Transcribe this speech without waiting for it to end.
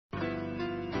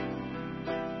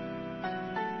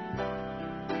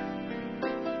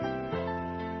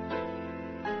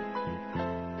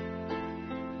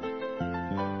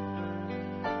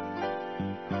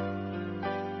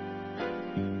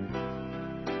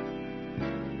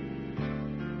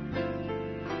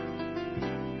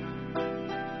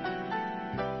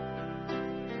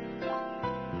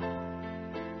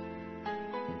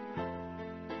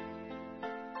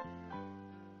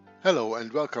Hello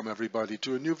and welcome everybody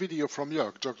to a new video from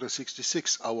Jörg, Dr.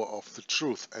 66 Hour of the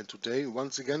Truth. And today,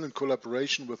 once again in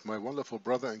collaboration with my wonderful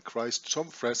brother in Christ, Tom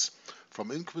Fress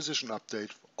from Inquisition Update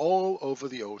all over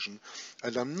the ocean.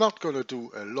 And I'm not going to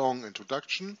do a long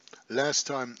introduction. Last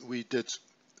time we did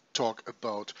talk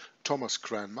about Thomas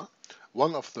Cranmer,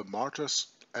 one of the martyrs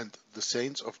and the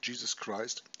saints of Jesus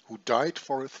Christ, who died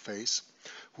for his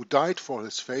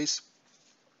faith,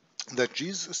 that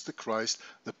Jesus is the Christ,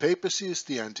 the papacy is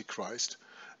the Antichrist,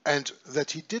 and that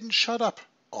he didn't shut up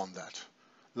on that,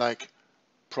 like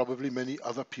probably many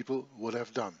other people would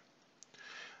have done.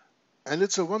 And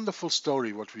it's a wonderful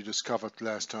story what we discovered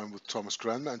last time with Thomas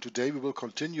Cranmer, and today we will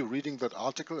continue reading that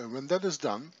article, and when that is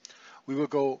done, we will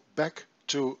go back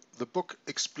to the book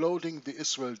Exploding the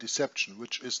Israel Deception,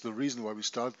 which is the reason why we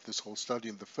started this whole study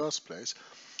in the first place,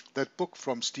 that book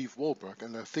from Steve Wohlberg,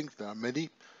 and I think there are many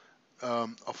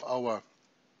of our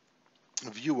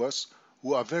viewers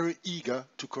who are very eager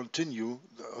to continue,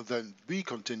 then we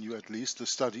continue at least the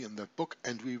study in that book,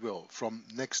 and we will from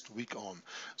next week on.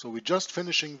 So we're just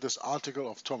finishing this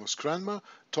article of Thomas Cranmer,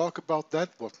 talk about that,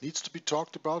 what needs to be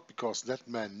talked about, because that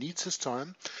man needs his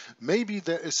time. Maybe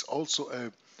there is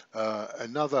also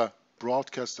another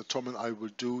broadcast that Tom and I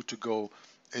will do to go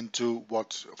into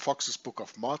what Fox's Book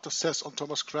of Martyrs says on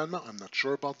Thomas Cranmer. I'm not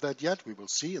sure about that yet. We will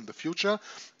see in the future.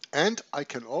 And I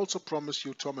can also promise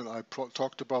you, Tom and I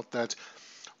talked about that,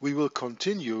 we will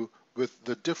continue with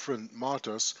the different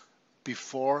martyrs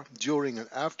before, during, and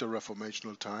after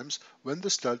Reformational times, when the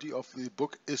study of the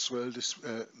book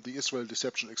the Israel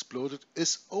Deception Exploded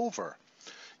is over.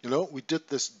 You know, we did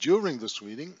this during this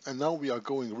reading, and now we are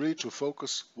going really to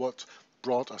focus what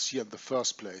brought us here in the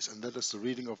first place, and that is the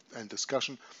reading of and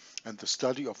discussion and the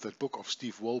study of that book of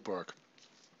Steve Wohlberg,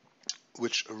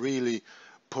 which really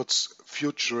puts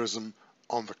futurism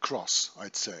on the cross,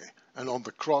 I'd say, and on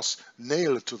the cross,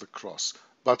 nail it to the cross,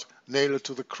 but nail it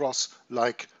to the cross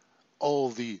like all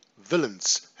the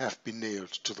villains have been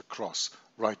nailed to the cross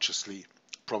righteously,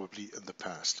 probably in the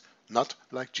past, not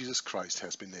like Jesus Christ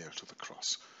has been nailed to the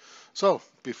cross. So,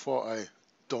 before I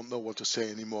don't know what to say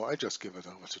anymore, I just give it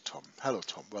over to Tom. Hello,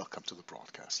 Tom. Welcome to the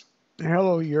broadcast.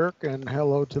 Hello, Jörg, and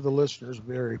hello to the listeners.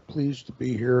 Very pleased to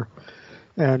be here.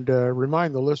 And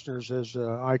remind the listeners, as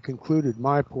I concluded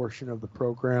my portion of the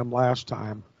program last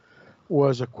time,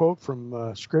 was a quote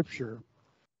from Scripture,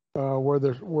 where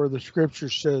the Scripture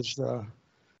says,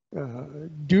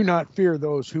 "Do not fear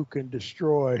those who can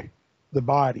destroy the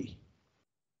body;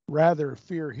 rather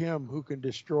fear him who can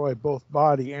destroy both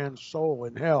body and soul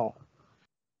in hell."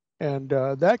 And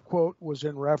that quote was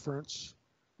in reference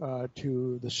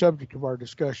to the subject of our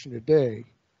discussion today,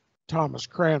 Thomas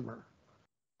Cranmer,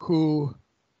 who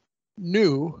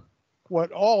knew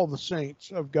what all the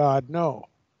saints of God know,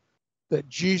 that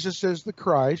Jesus is the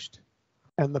Christ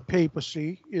and the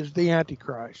papacy is the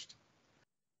Antichrist.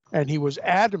 And he was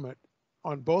adamant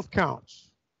on both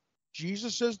counts.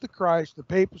 Jesus is the Christ, the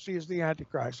papacy is the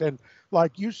Antichrist. And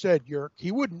like you said, Jörg,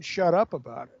 he wouldn't shut up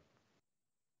about it.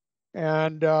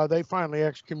 And they finally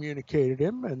excommunicated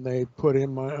him, and they put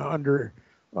him under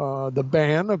the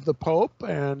ban of the Pope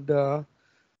and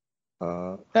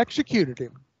executed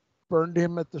him, burned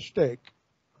him at the stake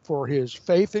for his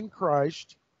faith in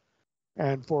Christ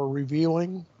and for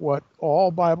revealing what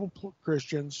all Bible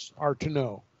Christians are to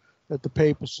know, that the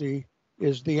papacy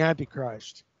is the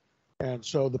Antichrist. And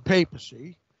so the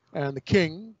papacy and the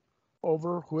king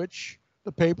over which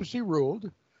the papacy ruled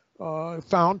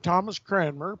found Thomas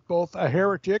Cranmer both a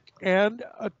heretic and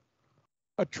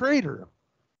a traitor.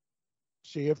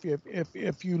 See,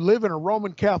 if you live in a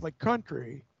Roman Catholic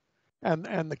country,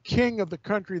 and the king of the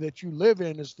country that you live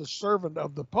in is the servant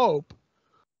of the Pope,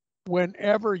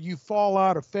 whenever you fall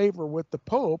out of favor with the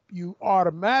Pope, you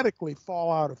automatically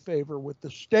fall out of favor with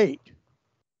the state.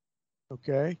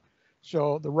 Okay?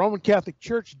 So the Roman Catholic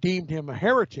Church deemed him a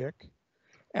heretic,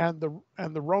 and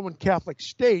the Roman Catholic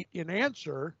state, in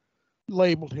answer,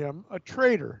 labeled him a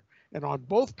traitor. And on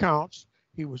both counts,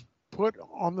 he was put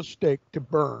on the stake to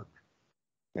burn.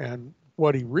 And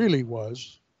what he really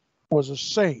was a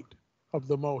saint of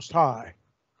the Most High.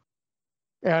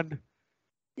 And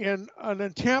in an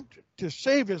attempt to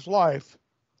save his life,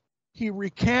 he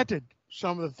recanted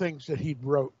some of the things that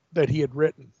he had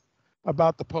written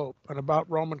about the Pope and about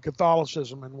Roman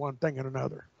Catholicism and one thing and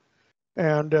another.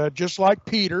 And just like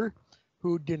Peter,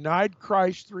 who denied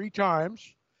Christ 3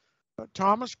 times,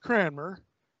 Thomas Cranmer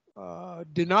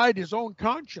denied his own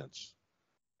conscience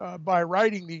by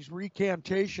writing these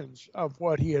recantations of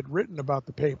what he had written about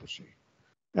the papacy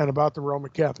and about the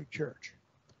Roman Catholic Church.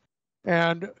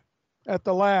 And at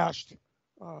the last,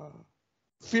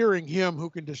 fearing him who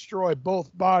can destroy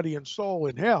both body and soul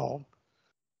in hell,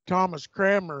 Thomas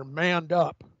Cranmer manned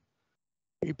up.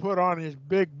 He put on his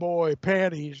big boy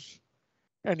panties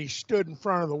and he stood in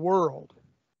front of the world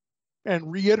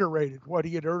and reiterated what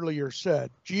he had earlier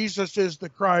said. Jesus is the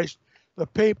Christ, the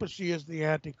papacy is the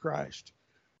Antichrist.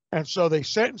 And so they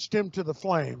sentenced him to the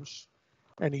flames,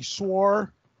 and he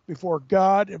swore before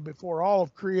God and before all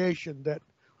of creation that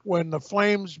when the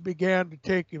flames began to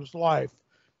take his life,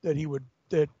 that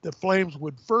the flames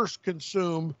would first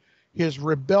consume his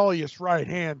rebellious right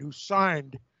hand who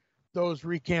signed those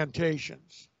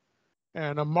recantations.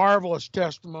 And a marvelous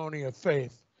testimony of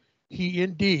faith. He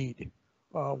indeed,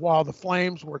 while the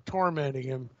flames were tormenting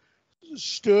him,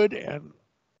 stood and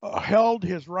held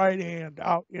his right hand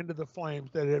out into the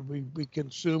flames that it would be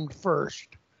consumed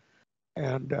first.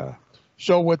 And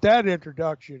so with that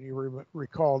introduction, you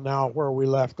recall now where we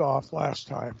left off last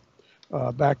time.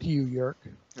 Back to you, Jörg.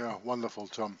 Yeah, wonderful,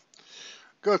 Tom.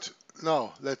 Good.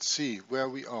 Now, let's see where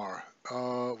we are.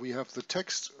 We have the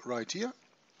text right here.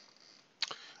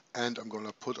 And I'm going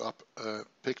to put up a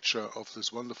picture of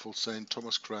this wonderful Saint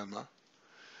Thomas Cranmer.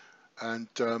 And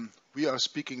we are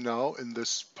speaking now in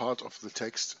this part of the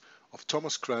text of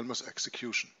Thomas Cranmer's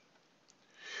execution.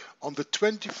 On the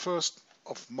 21st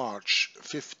of March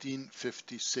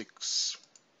 1556,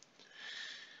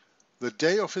 the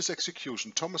day of his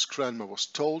execution, Thomas Cranmer was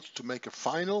told to make a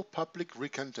final public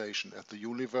recantation at the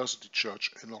University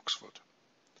Church in Oxford.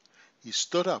 He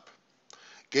stood up,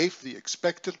 gave the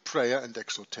expected prayer and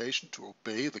exhortation to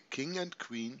obey the king and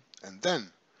queen, and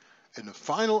then, in a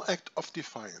final act of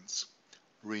defiance,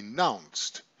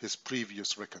 renounced his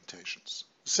previous recantations,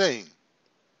 saying,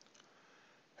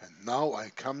 "And now I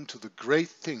come to the great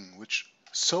thing which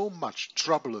so much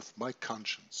troubleth my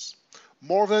conscience,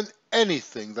 more than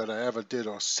anything that I ever did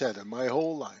or said in my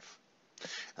whole life,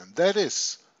 and that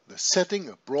is the setting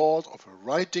abroad of a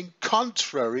writing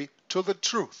contrary to the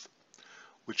truth,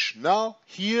 which now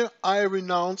here I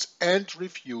renounce and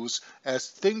refuse as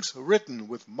things written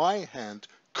with my hand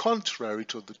contrary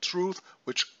to the truth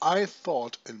which I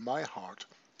thought in my heart,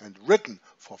 and written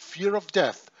for fear of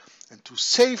death, and to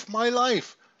save my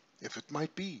life, if it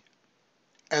might be.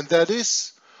 And that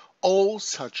is, all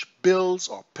such bills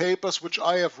or papers which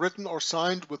I have written or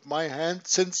signed with my hand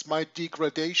since my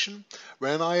degradation,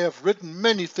 when I have written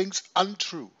many things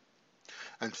untrue.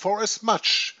 And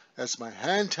forasmuch as my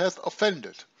hand hath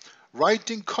offended,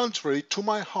 writing contrary to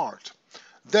my heart,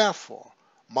 therefore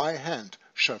my hand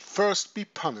shall first be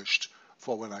punished,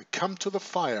 for when I come to the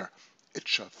fire, it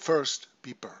shall first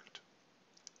be burned.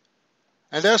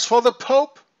 And as for the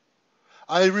Pope,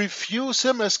 I refuse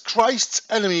him as Christ's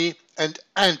enemy and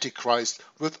Antichrist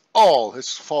with all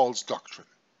his false doctrine.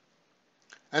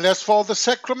 And as for the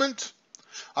sacrament,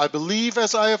 I believe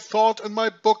as I have taught in my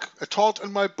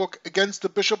book against the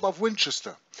Bishop of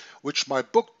Winchester, which my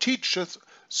book teacheth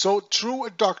so true a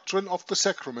doctrine of the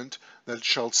sacrament, that it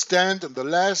shall stand in the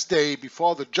last day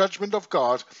before the judgment of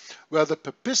God, where the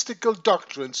papistical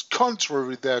doctrines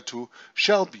contrary thereto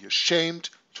shall be ashamed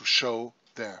to show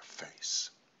their face."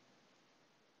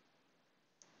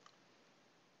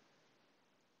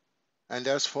 And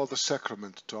as for the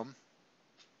sacrament, Tom,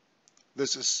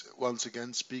 this is once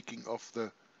again speaking of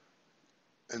the,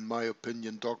 in my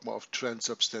opinion, dogma of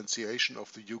transubstantiation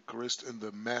of the Eucharist in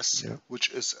the Mass, which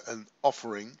is an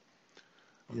offering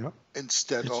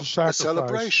instead of a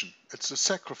celebration. It's a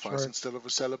sacrifice instead of a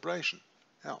celebration.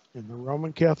 Yeah. In the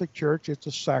Roman Catholic Church, it's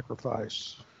a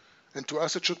sacrifice. And to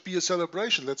us it should be a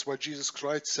celebration. That's why Jesus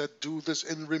Christ said, "Do this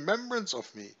in remembrance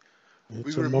of me."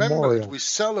 We remember it. We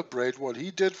celebrate what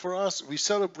he did for us. We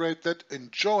celebrate that in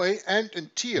joy and in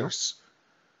tears.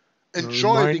 In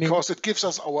joy because it gives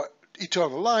us our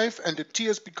eternal life, and in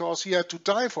tears because he had to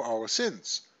die for our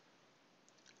sins.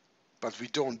 But we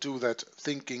don't do that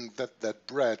thinking that that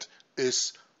bread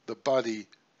is the body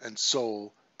and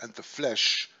soul and the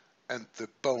flesh and the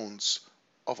bones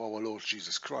of our Lord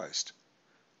Jesus Christ.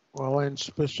 Well, and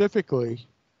specifically,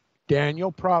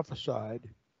 Daniel prophesied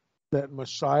that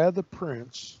Messiah the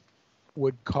Prince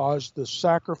would cause the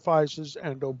sacrifices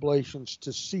and oblations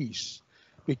to cease,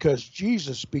 because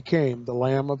Jesus became the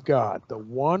Lamb of God, the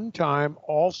one-time,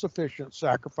 all-sufficient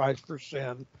sacrifice for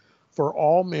sin for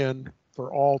all men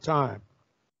for all time.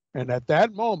 And at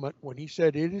that moment, when he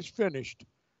said, "It is finished,"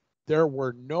 there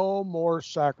were no more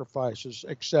sacrifices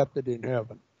accepted in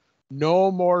heaven. No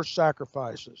more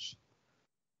sacrifices.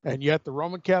 And yet the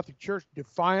Roman Catholic Church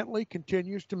defiantly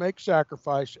continues to make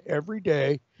sacrifice every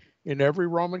day in every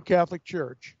Roman Catholic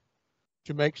Church,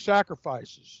 to make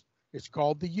sacrifices. It's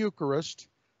called the Eucharist.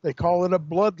 They call it a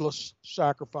bloodless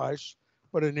sacrifice,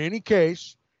 but in any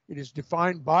case, It is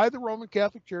defined by the Roman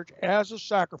Catholic Church as a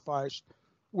sacrifice,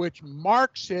 which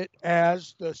marks it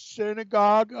as the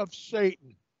synagogue of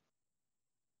Satan.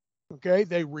 Okay,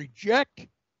 they reject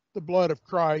the blood of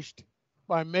Christ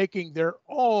by making their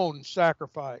own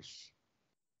sacrifice.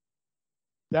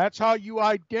 That's how you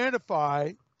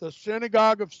identify the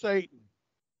synagogue of Satan.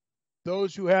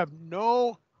 Those who have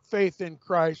no faith in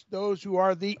Christ, those who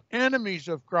are the enemies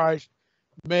of Christ,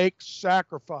 make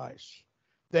sacrifice.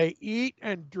 They eat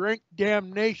and drink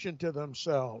damnation to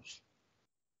themselves.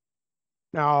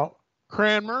 Now,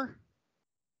 Cranmer,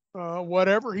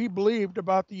 whatever he believed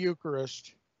about the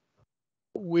Eucharist,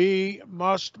 we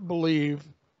must believe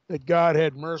that God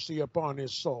had mercy upon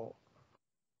his soul.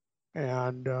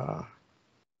 And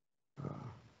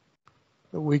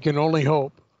we can only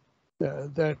hope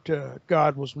that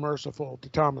God was merciful to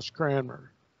Thomas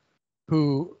Cranmer,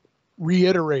 who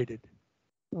reiterated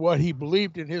what he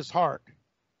believed in his heart.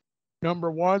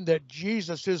 Number one, that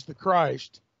Jesus is the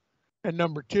Christ. And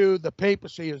number two, the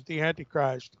papacy is the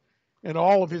Antichrist and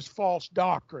all of his false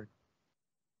doctrine.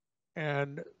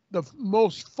 And the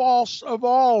most false of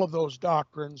all of those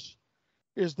doctrines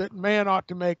is that man ought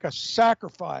to make a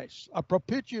sacrifice, a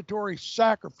propitiatory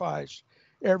sacrifice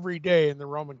every day in the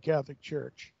Roman Catholic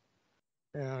Church.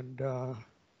 And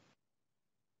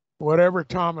whatever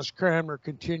Thomas Cranmer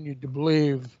continued to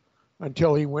believe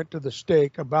until he went to the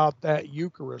stake about that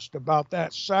Eucharist, about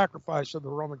that sacrifice of the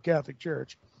Roman Catholic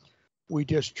Church, we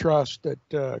just trust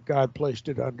that God placed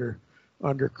it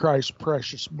under Christ's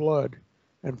precious blood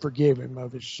and forgave him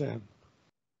of his sin.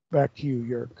 Back to you,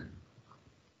 Jörg.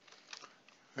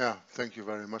 Yeah, thank you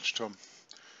very much, Tom.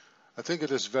 I think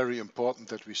it is very important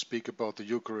that we speak about the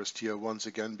Eucharist here once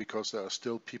again, because there are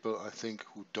still people, I think,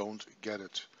 who don't get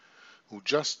it, who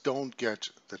just don't get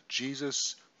that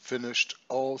Jesus finished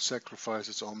all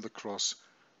sacrifices on the cross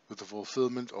with the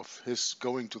fulfillment of his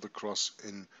going to the cross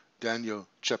in Daniel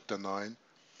chapter 9,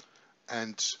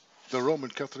 and the Roman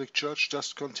Catholic Church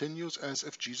just continues as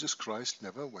if Jesus Christ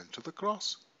never went to the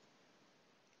cross.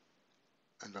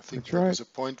 And I think that is a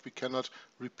point we cannot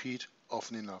repeat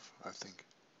often enough, I think.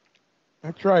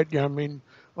 That's right. Yeah, I mean,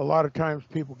 a lot of times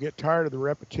people get tired of the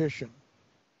repetition,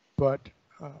 but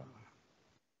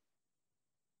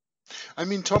I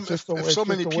mean, Tom, if so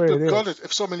many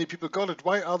people got it,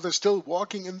 why are they still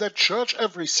walking in that church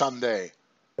every Sunday?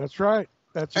 That's right.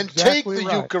 That's and exactly take the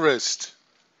right. Eucharist.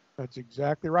 That's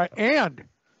exactly right. And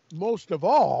most of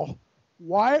all,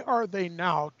 why are they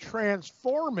now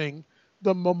transforming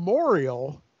the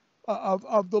memorial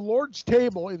of the Lord's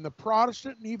table in the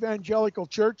Protestant and evangelical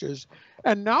churches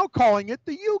and now calling it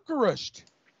the Eucharist?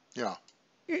 Yeah.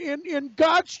 In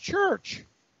God's church,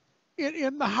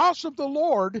 in the house of the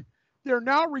Lord, they're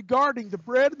now regarding the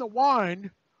bread and the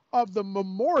wine of the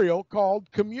memorial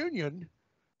called communion,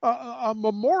 a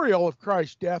memorial of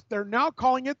Christ's death. They're now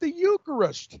calling it the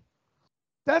Eucharist.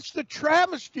 That's the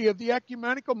travesty of the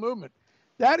ecumenical movement.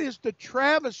 That is the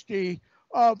travesty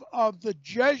of the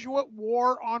Jesuit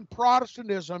war on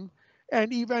Protestantism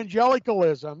and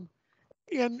evangelicalism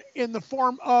in the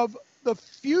form of the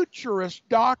futurist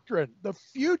doctrine, the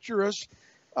futurist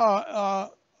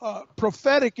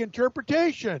prophetic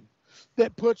interpretation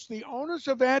that puts the onus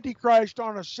of Antichrist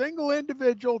on a single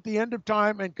individual at the end of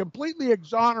time and completely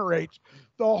exonerates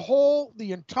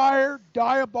the entire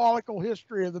diabolical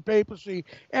history of the papacy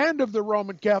and of the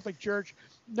Roman Catholic Church.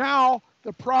 Now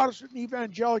the Protestant and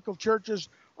evangelical churches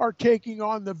are taking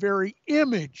on the very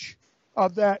image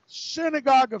of that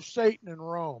synagogue of Satan in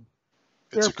Rome.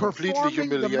 It's They're performing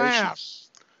the Mass.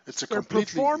 It's a They're completely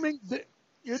performing the.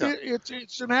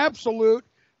 It's an absolute.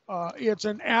 It's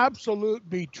an absolute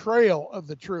betrayal of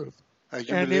the truth. A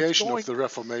humiliation of the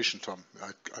Reformation, Tom.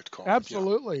 I'd call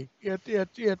absolutely. it. Yeah.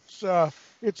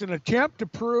 It's an attempt to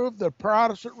prove the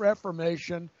Protestant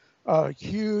Reformation a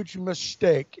huge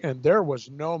mistake, and there was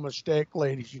no mistake,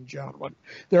 ladies and gentlemen.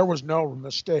 There was no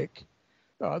mistake.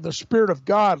 The Spirit of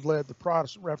God led the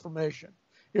Protestant Reformation.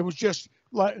 It was just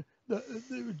like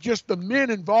the men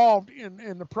involved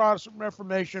in the Protestant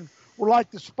Reformation were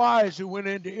like the spies who went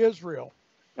into Israel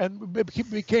and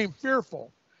became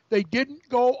fearful. They didn't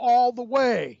go all the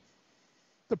way.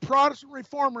 The Protestant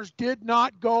reformers did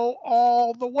not go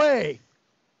all the way.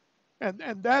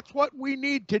 And that's what we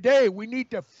need today. We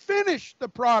need to finish the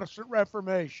Protestant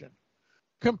Reformation,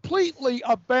 completely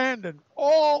abandon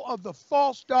all of the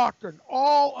false doctrine,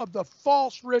 all of the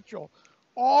false ritual,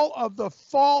 all of the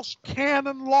false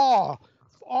canon law,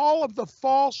 all of the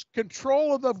false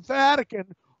control of the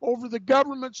Vatican over the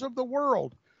governments of the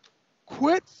world.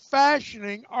 Quit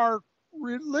fashioning our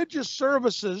religious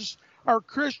services, our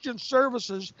Christian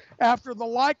services, after the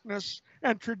likeness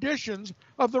and traditions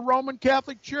of the Roman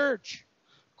Catholic Church.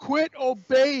 Quit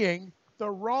obeying the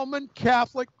Roman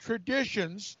Catholic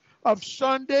traditions of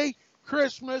Sunday,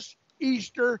 Christmas,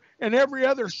 Easter, and every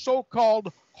other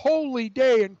so-called holy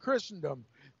day in Christendom.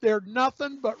 They're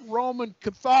nothing but Roman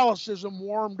Catholicism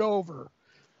warmed over.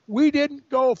 We didn't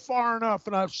go far enough,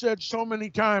 and I've said so many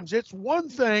times, it's one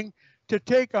thing to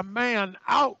take a man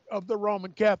out of the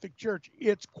Roman Catholic Church.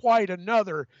 It's quite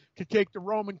another to take the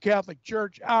Roman Catholic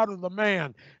Church out of the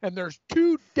man. And there's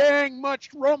too dang much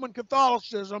Roman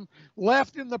Catholicism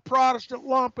left in the Protestant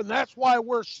lump, and that's why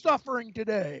we're suffering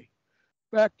today.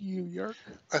 Back to you, Jörg.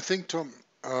 I think, Tom,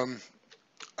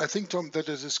 that it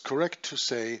is correct to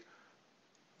say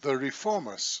the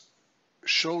reformers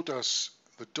showed us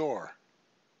the door,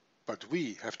 but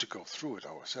we have to go through it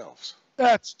ourselves.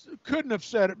 Couldn't have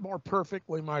said it more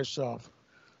perfectly myself.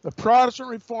 The Protestant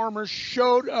reformers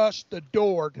showed us the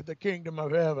door to the kingdom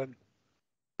of heaven,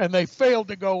 and they failed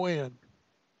to go in.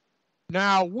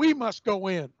 Now we must go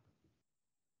in.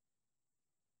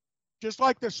 Just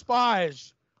like the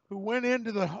spies who went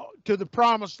into the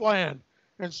promised land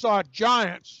and saw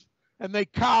giants, and they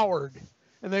cowered,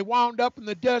 and they wound up in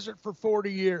the desert for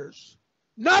 40 years.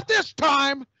 Not this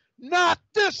time! Not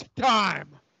this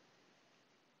time!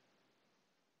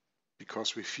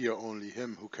 Because we fear only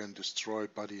him who can destroy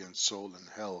body and soul in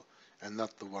hell, and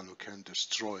not the one who can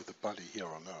destroy the body here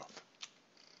on earth.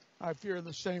 I fear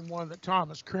the same one that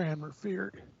Thomas Cranmer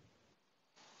feared.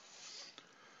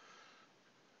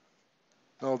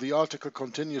 Now the article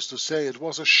continues to say it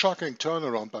was a shocking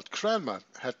turnaround, but Cranmer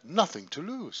had nothing to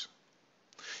lose.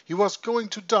 He was going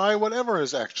to die whatever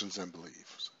his actions and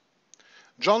beliefs.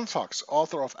 John Fox,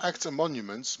 author of Acts and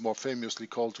Monuments, more famously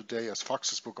called today as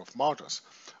Fox's Book of Martyrs,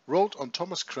 wrote on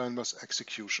Thomas Cranmer's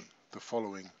execution the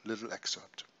following little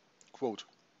excerpt. Quote,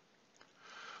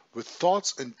 "With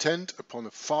thoughts intent upon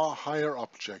a far higher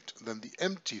object than the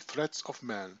empty threats of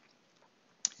man,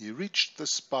 he reached the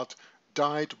spot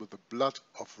dyed with the blood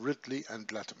of Ridley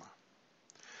and Latimer.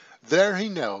 There he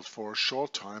knelt for a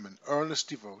short time in earnest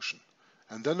devotion,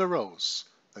 and then arose,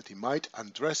 that he might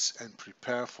undress and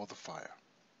prepare for the fire.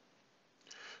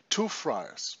 Two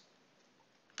friars,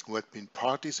 who had been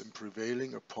parties in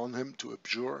prevailing upon him to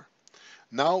abjure,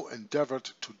 now endeavored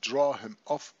to draw him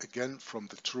off again from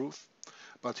the truth,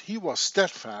 but he was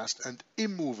steadfast and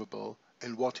immovable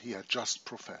in what he had just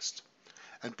professed,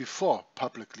 and before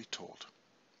publicly told.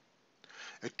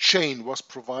 A chain was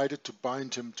provided to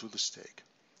bind him to the stake,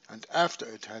 and after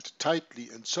it had tightly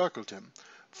encircled him,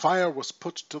 fire was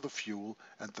put to the fuel,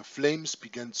 and the flames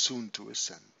began soon to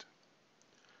ascend.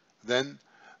 Then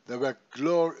were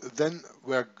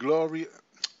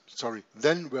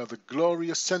the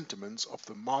glorious sentiments of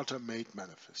the martyr made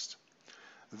manifest.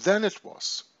 Then it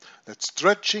was that,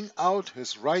 stretching out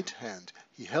his right hand,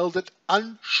 he held it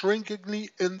unshrinkingly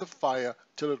in the fire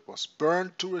till it was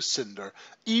burned to a cinder,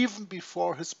 even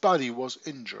before his body was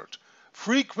injured,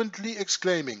 frequently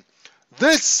exclaiming,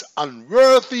 'This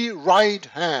unworthy right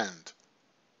hand!'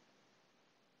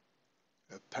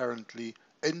 Apparently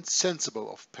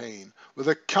insensible of pain, with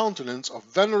a countenance of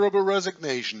venerable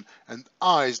resignation, and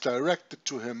eyes directed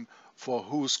to him for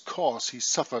whose cause he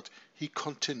suffered, he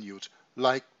continued,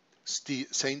 like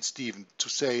Saint Stephen, to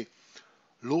say,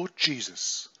 'Lord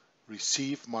Jesus,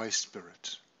 receive my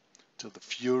spirit,' till the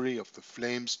fury of the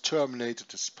flames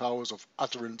terminated his powers of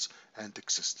utterance and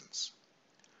existence.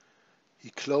 He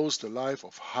closed a life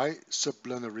of high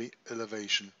sublunary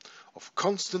elevation, of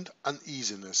constant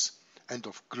uneasiness, and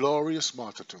of glorious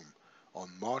martyrdom on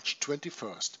March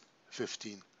 21st,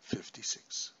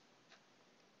 1556.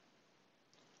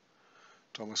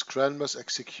 Thomas Cranmer's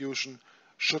execution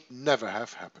should never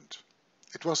have happened.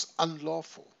 It was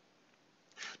unlawful.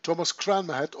 Thomas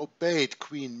Cranmer had obeyed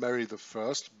Queen Mary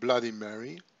I, Bloody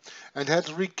Mary, and had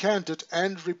recanted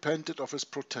and repented of his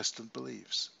Protestant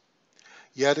beliefs.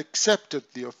 He had accepted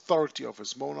the authority of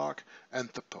his monarch and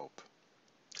the Pope.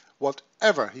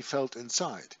 Whatever he felt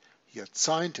inside, he had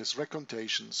signed his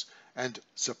recantations and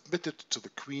submitted to the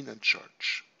Queen and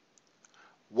Church.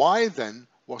 Why then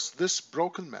was this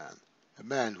broken man, a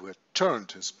man who had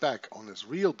turned his back on his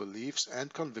real beliefs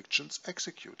and convictions,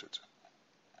 executed?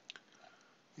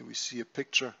 Here we see a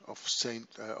picture of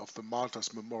the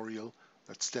Martyrs' Memorial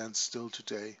that stands still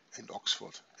today in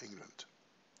Oxford, England.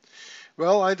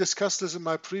 Well, I discussed this in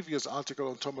my previous article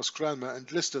on Thomas Cranmer and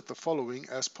listed the following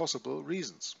as possible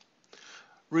reasons.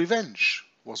 Revenge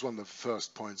was one of the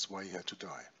first points why he had to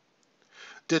die.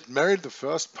 Did Mary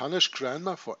I punish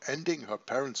Cranmer for ending her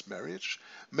parents' marriage,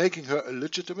 making her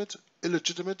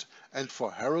illegitimate, and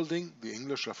for heralding the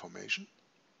English Reformation?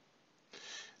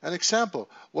 An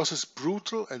example was his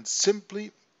brutal and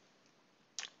simply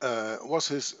was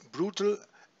his brutal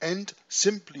end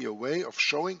simply a way of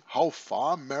showing how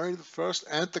far Mary I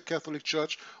and the Catholic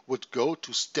Church would go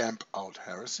to stamp out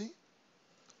heresy?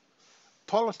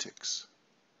 Politics.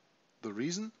 The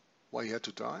reason why he had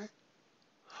to die?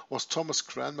 Was Thomas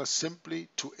Cranmer simply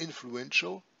too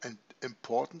influential and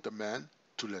important a man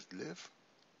to let live?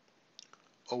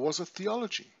 Or was it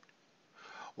theology?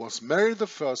 Was Mary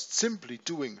I simply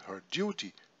doing her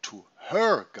duty to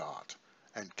her God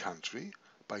and country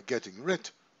by getting rid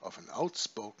of an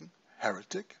outspoken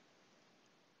heretic?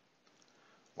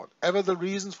 Whatever the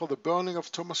reasons for the burning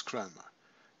of Thomas Cranmer,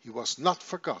 he was not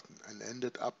forgotten and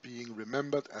ended up being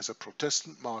remembered as a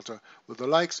Protestant martyr with the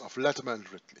likes of Latimer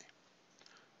and Ridley.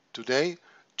 Today,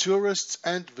 tourists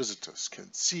and visitors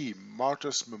can see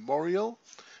Martyr's Memorial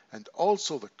and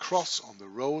also the cross on the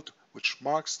road which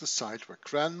marks the site where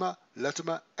Cranmer,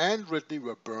 Latimer and Ridley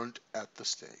were burned at the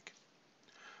stake.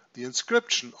 The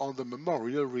inscription on the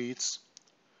memorial reads,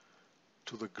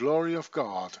 "To the glory of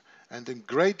God and in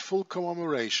grateful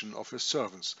commemoration of his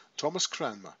servants Thomas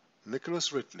Cranmer,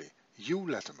 Nicholas Ridley, Hugh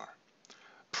Latimer,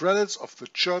 prelates of the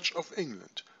Church of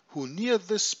England, who near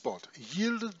this spot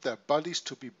yielded their bodies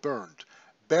to be burned,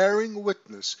 bearing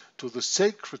witness to the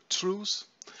sacred truths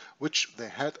which they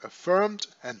had affirmed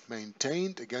and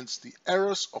maintained against the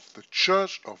errors of the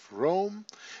Church of Rome,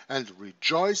 and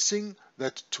rejoicing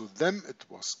that to them it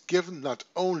was given not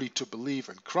only to believe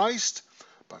in Christ,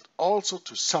 but also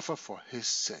to suffer for his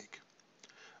sake."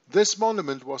 This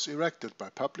monument was erected by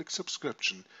public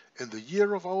subscription in the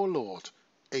year of our Lord,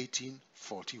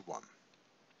 1841.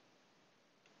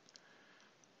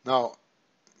 Now,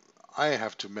 I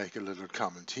have to make a little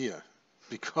comment here,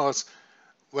 because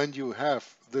when you have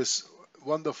this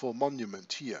wonderful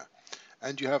monument here,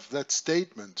 and you have that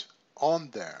statement on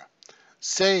there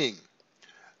saying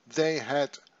they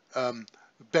had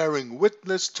bearing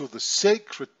witness to the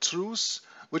sacred truths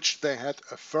which they had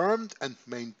affirmed and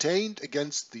maintained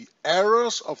against the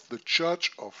errors of the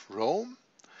Church of Rome,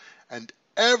 and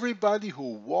everybody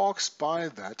who walks by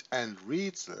that and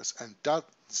reads this and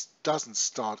doesn't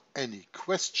start any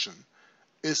question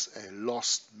is a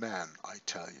lost man, I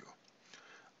tell you.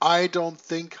 I don't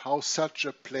think how such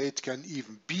a plate can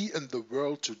even be in the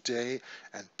world today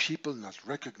and people not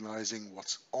recognizing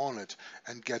what's on it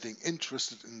and getting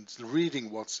interested in reading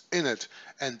what's in it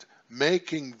and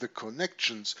making the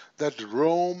connections that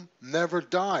Rome never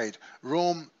died.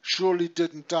 Rome surely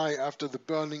didn't die after the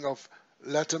burning of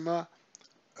Latimer,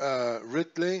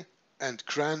 Ridley and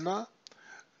Cranmer.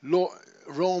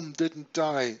 Rome didn't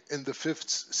die in the 5th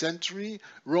century.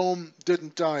 Rome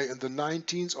didn't die in the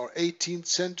 19th or 18th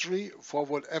century for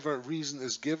whatever reason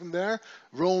is given there.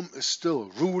 Rome is still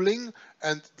ruling,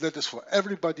 and that is for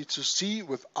everybody to see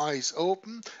with eyes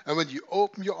open. And when you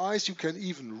open your eyes, you can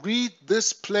even read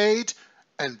this plate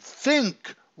and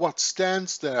think what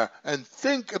stands there and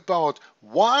think about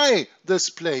why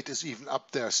this plate is even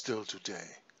up there still today.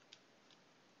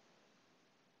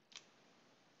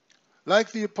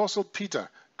 Like the Apostle Peter,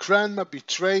 Cranmer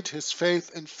betrayed his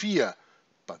faith in fear,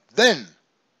 but then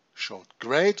showed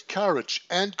great courage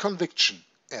and conviction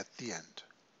at the end.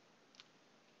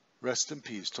 Rest in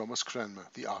peace, Thomas Cranmer.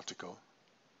 The article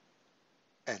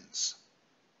ends.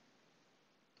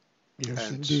 Yes,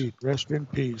 indeed. Rest in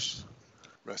peace.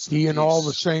 Rest He in and peace. all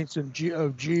the saints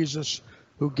of Jesus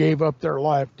who gave up their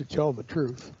life to tell the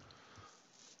truth.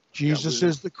 Jesus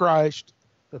is the Christ.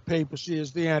 The papacy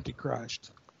is the Antichrist.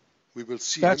 We will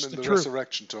see That's him in the the truth.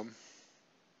 resurrection, Tom.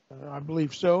 I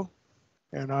believe so,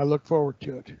 and I look forward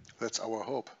to it. That's our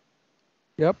hope.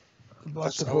 Yep.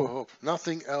 That's our hope.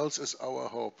 Nothing else is our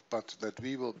hope, but that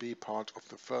we will be part of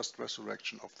the first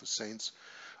resurrection of the saints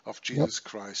of Jesus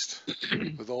Christ,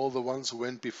 with all the ones who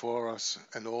went before us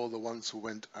and all the ones who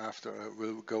went after,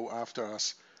 will go after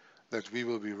us, that we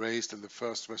will be raised in the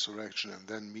first resurrection and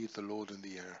then meet the Lord in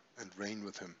the air and reign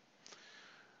with him.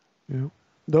 Yeah.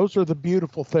 Those are the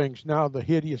beautiful things. Now, the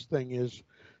hideous thing is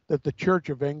that the Church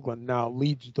of England now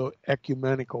leads the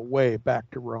ecumenical way back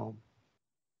to Rome.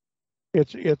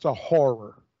 It's a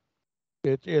horror.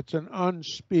 It's an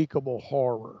unspeakable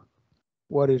horror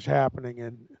what is happening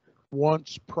in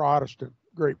once Protestant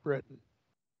Great Britain.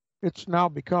 It's now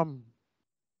become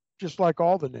just like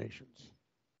all the nations,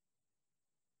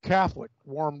 Catholic,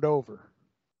 warmed over.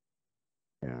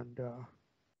 And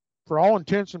for all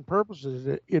intents and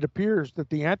purposes, it appears that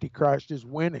the Antichrist is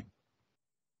winning.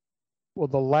 Well,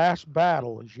 the last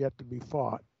battle is yet to be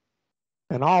fought,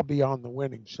 and I'll be on the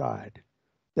winning side,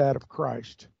 that of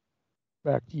Christ.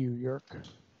 Back to you, Jörg.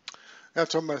 Yeah,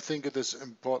 Tom, I think it is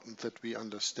important that we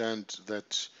understand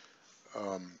that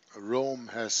Rome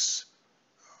has,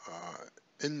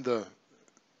 in the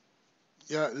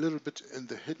a little bit in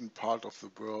the hidden part of the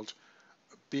world,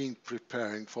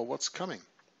 preparing for what's coming.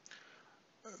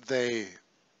 They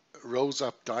rose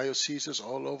up dioceses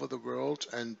all over the world,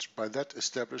 and by that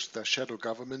established their shadow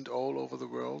government all over the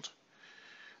world.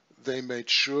 They made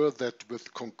sure that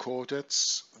with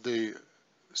concordats, the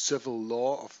civil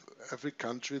law of every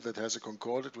country that has a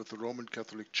concordat with the Roman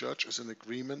Catholic Church is in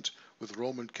agreement with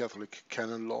Roman Catholic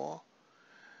canon law.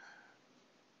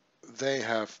 They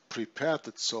have prepared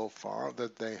it so far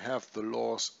that they have the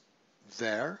laws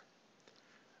there.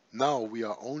 Now we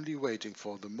are only waiting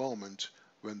for the moment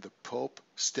when the Pope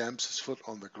stamps his foot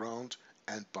on the ground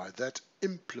and by that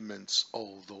implements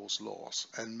all those laws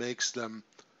and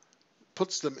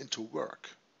puts them into work,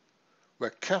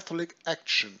 where Catholic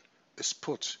action is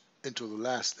put into the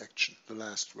last action, the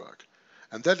last work.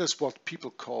 And that is what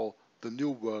people call the New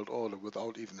World Order,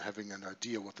 without even having an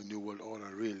idea what the New World Order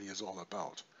really is all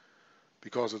about.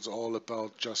 Because it's all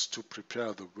about just to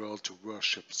prepare the world to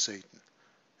worship Satan,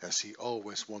 as he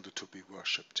always wanted to be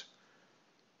worshipped.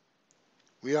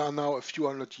 We are now a few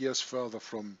hundred years further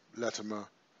from Latimer,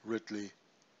 Ridley,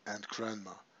 and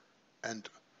Cranmer, and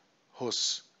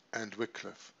Huss, and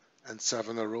Wycliffe, and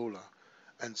Savonarola,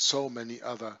 and so many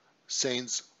other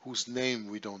saints whose name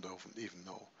we don't even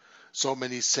know. So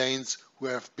many saints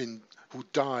who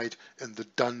died in the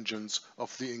dungeons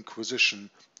of the Inquisition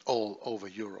all over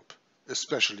Europe,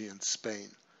 especially in Spain,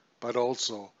 but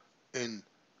also in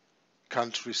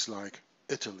countries like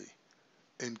Italy,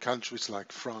 in countries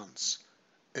like France,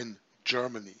 in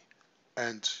Germany,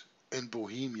 and in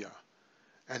Bohemia,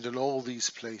 and in all these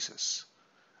places.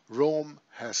 Rome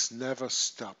has never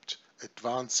stopped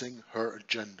advancing her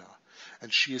agenda,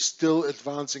 and she is still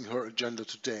advancing her agenda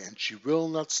today, and she will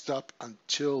not stop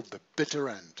until the bitter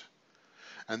end.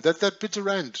 And that bitter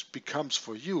end becomes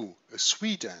for you a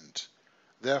sweet end.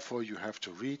 Therefore you have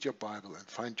to read your Bible and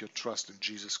find your trust in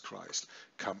Jesus Christ.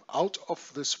 Come out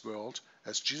of this world,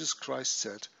 as Jesus Christ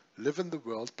said, live in the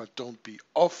world, but don't be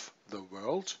of the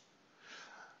world,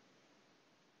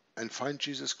 and find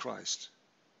Jesus Christ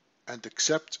and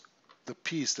accept the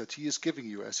peace that he is giving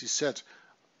you. As he said,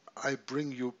 I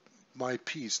bring you my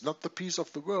peace, not the peace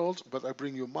of the world, but I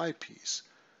bring you my peace,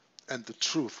 and the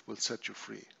truth will set you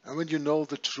free. And when you know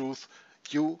the truth,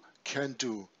 you can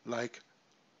do like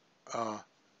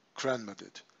Cranmer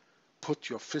did. Put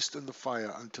your fist in the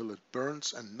fire until it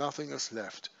burns and nothing is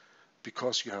left,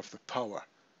 because you have the power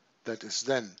that is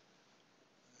then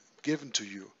given to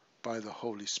you by the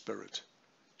Holy Spirit.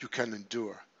 You can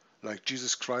endure, like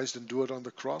Jesus Christ endured on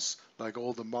the cross, like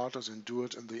all the martyrs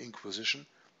endured in the Inquisition,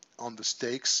 on the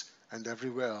stakes and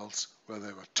everywhere else where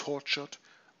they were tortured,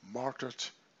 martyred,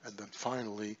 and then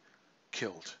finally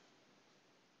killed.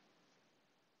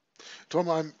 Tom,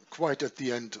 I'm quite at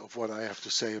the end of what I have to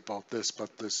say about this,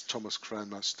 but this Thomas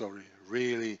Cranmer story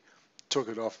really took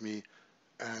it off me,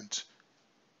 and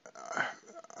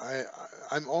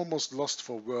I'm almost lost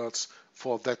for words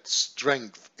for that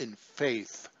strength in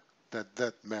faith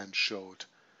that man showed.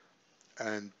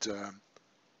 And,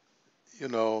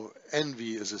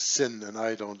 envy is a sin, and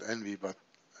I don't envy, but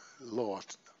Lord,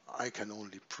 I can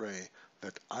only pray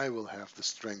that I will have the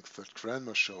strength that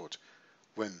Cranmer showed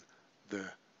when the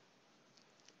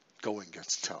going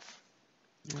gets tough.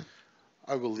 Yeah.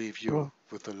 I will leave you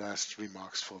with the last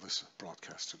remarks for this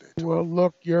broadcast today, Tom. Well,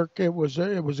 look, Yerk, it was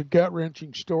a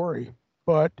gut-wrenching story,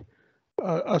 but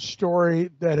a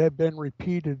story that had been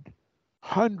repeated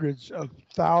hundreds of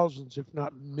thousands, if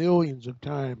not millions of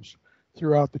times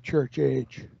throughout the church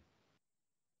age.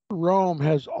 Rome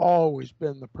has always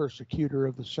been the persecutor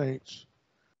of the saints,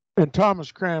 and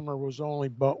Thomas Cranmer was only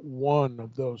but one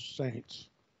of those saints.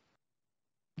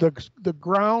 The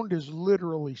ground is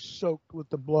literally soaked with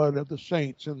the blood of the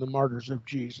saints and the martyrs of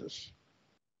Jesus.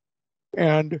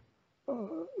 And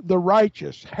the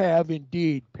righteous have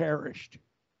indeed perished.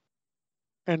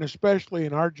 And especially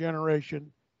in our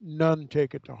generation, none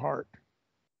take it to heart.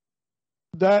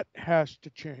 That has to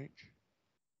change.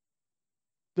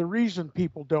 The reason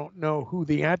people don't know who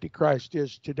the Antichrist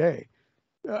is today,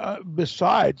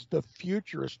 besides the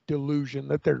futurist delusion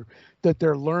that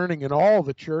they're learning in all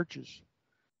the churches,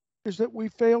 is that we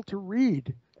fail to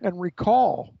read and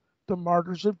recall the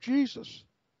martyrs of Jesus.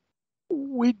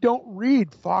 We don't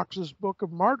read Fox's Book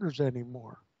of Martyrs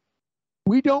anymore.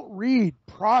 We don't read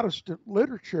Protestant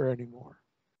literature anymore.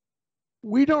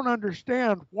 We don't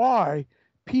understand why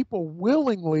people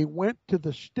willingly went to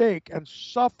the stake and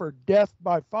suffered death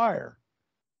by fire.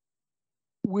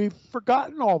 We've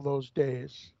forgotten all those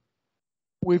days.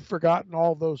 We've forgotten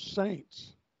all those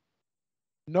saints.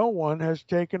 No one has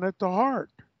taken it to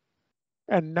heart.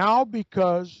 And now,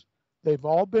 because they've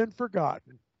all been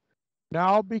forgotten,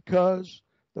 Now, because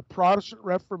the Protestant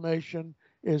Reformation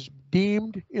is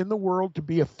deemed in the world to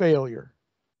be a failure,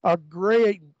 a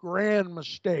great, grand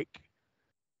mistake.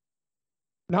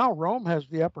 Now Rome has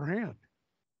the upper hand.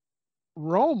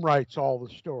 Rome writes all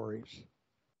the stories.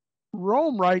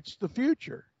 Rome writes the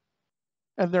future.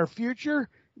 And their future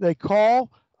they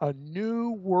call a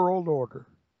new world order.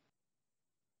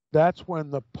 That's when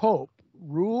the Pope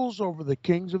rules over the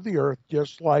kings of the earth,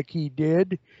 just like he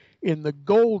did in the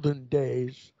golden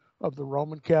days of the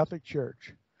Roman Catholic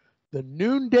Church. The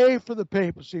noonday for the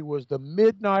papacy was the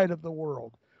midnight of the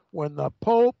world, when the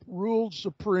Pope ruled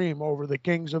supreme over the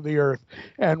kings of the earth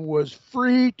and was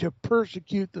free to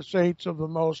persecute the saints of the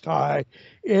Most High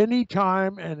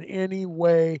anytime and any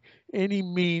way, any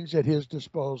means at his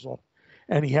disposal.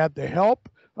 And he had the help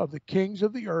of the kings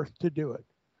of the earth to do it.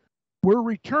 We're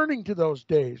returning to those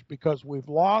days because we've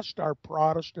lost our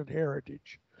Protestant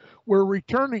heritage. We're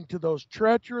returning to those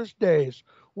treacherous days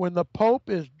when the Pope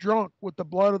is drunk with the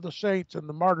blood of the saints and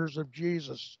the martyrs of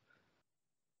Jesus,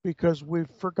 because we've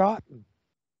forgotten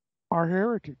our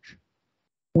heritage.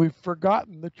 We've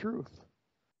forgotten the truth.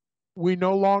 We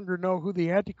no longer know who the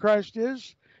Antichrist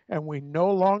is, and we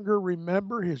no longer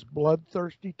remember his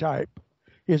bloodthirsty type,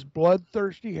 his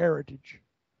bloodthirsty heritage.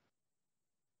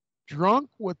 Drunk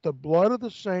with the blood of the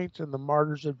saints and the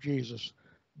martyrs of Jesus.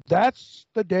 That's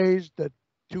the days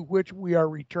to which we are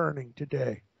returning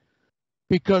today,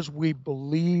 because we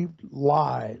believed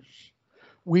lies.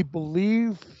 We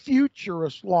believe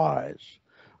futurist lies.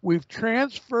 We've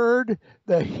transferred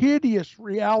the hideous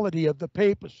reality of the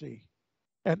papacy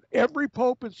and every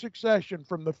pope in succession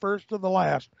from the first to the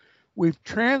last. We've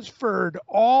transferred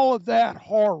all of that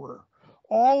horror,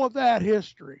 all of that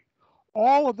history,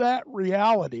 all of that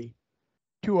reality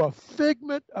to a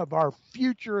figment of our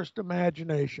futurist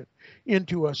imagination,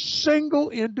 into a single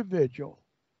individual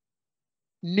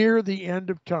near the end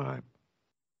of time.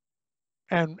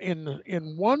 And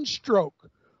in one stroke,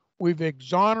 we've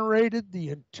exonerated the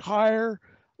entire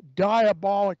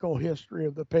diabolical history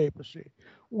of the papacy.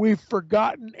 We've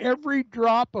forgotten every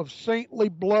drop of saintly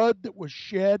blood that was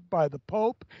shed by the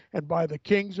Pope and by the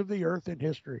kings of the earth in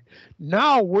history.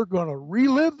 Now we're going to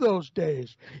relive those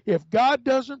days. If God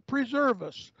doesn't preserve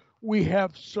us, we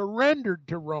have surrendered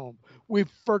to Rome.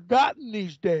 We've forgotten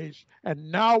these days, and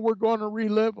now we're going to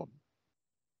relive them.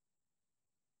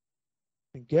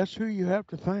 And guess who you have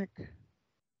to thank?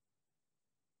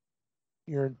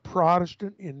 You're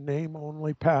Protestant in name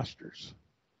only pastors.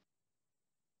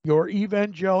 You're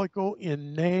evangelical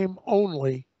in name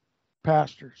only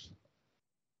pastors.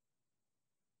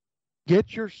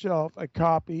 Get yourself a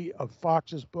copy of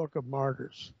Fox's Book of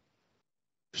Martyrs.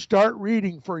 Start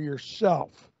reading for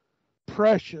yourself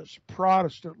precious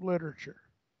Protestant literature.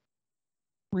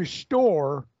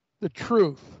 Restore the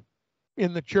truth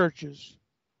in the churches,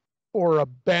 or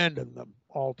abandon them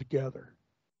altogether.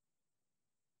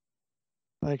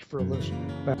 Thanks for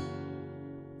listening. Back.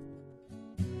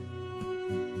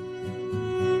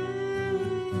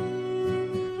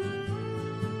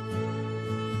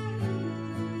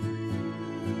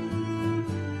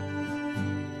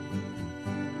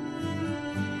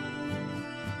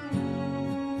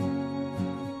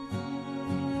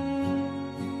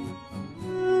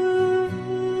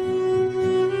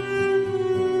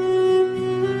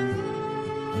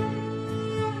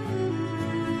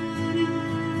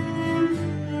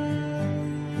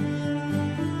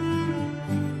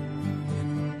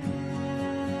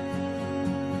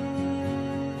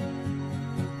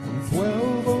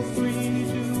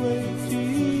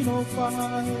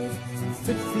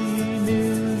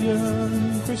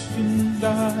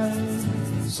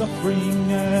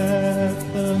 Suffering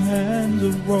at the hands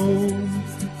of Rome,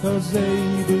 'cause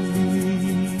they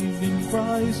believed in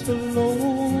Christ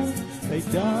alone. They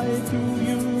died through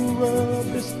Europe,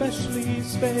 especially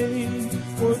Spain,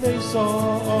 for they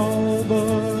saw all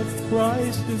but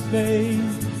Christ is vain.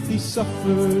 He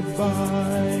suffered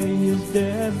by his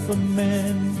death for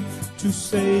men, to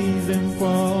save them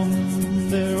from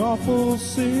their awful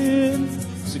sin.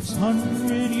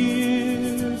 600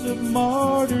 years of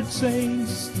martyred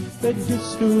saints that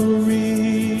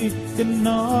history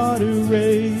cannot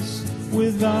erase.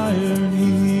 With iron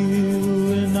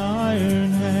heel and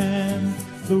iron hand,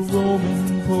 the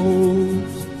Roman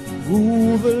popes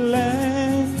rule the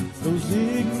land. Those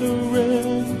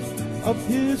ignorant of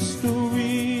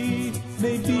history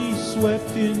may be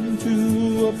swept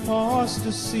into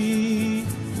apostasy.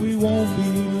 We won't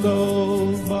be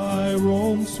lulled by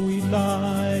Rome's sweet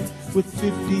lie, with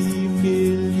 50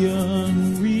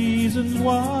 million reasons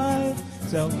why.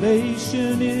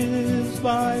 Salvation is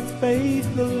by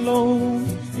faith alone,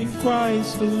 in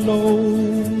Christ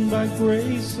alone, by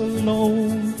grace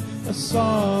alone, a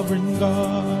sovereign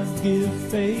God give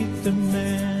faith to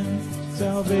man.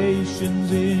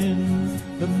 Salvation's in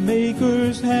the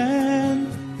Maker's hand.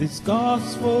 This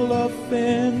gospel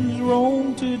offends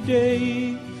Rome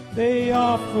today. They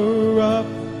offer up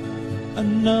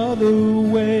another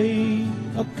way,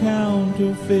 a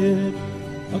counterfeit,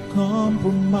 a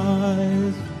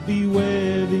compromise.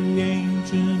 Beware the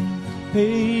ancient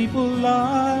papal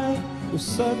lie, with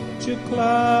such a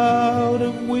cloud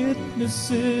of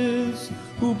witnesses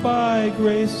who by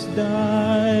grace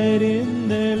died in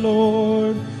their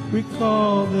Lord.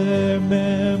 Recall their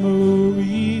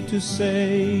memory to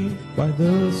say, by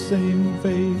the same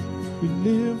faith we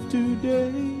live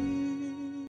today.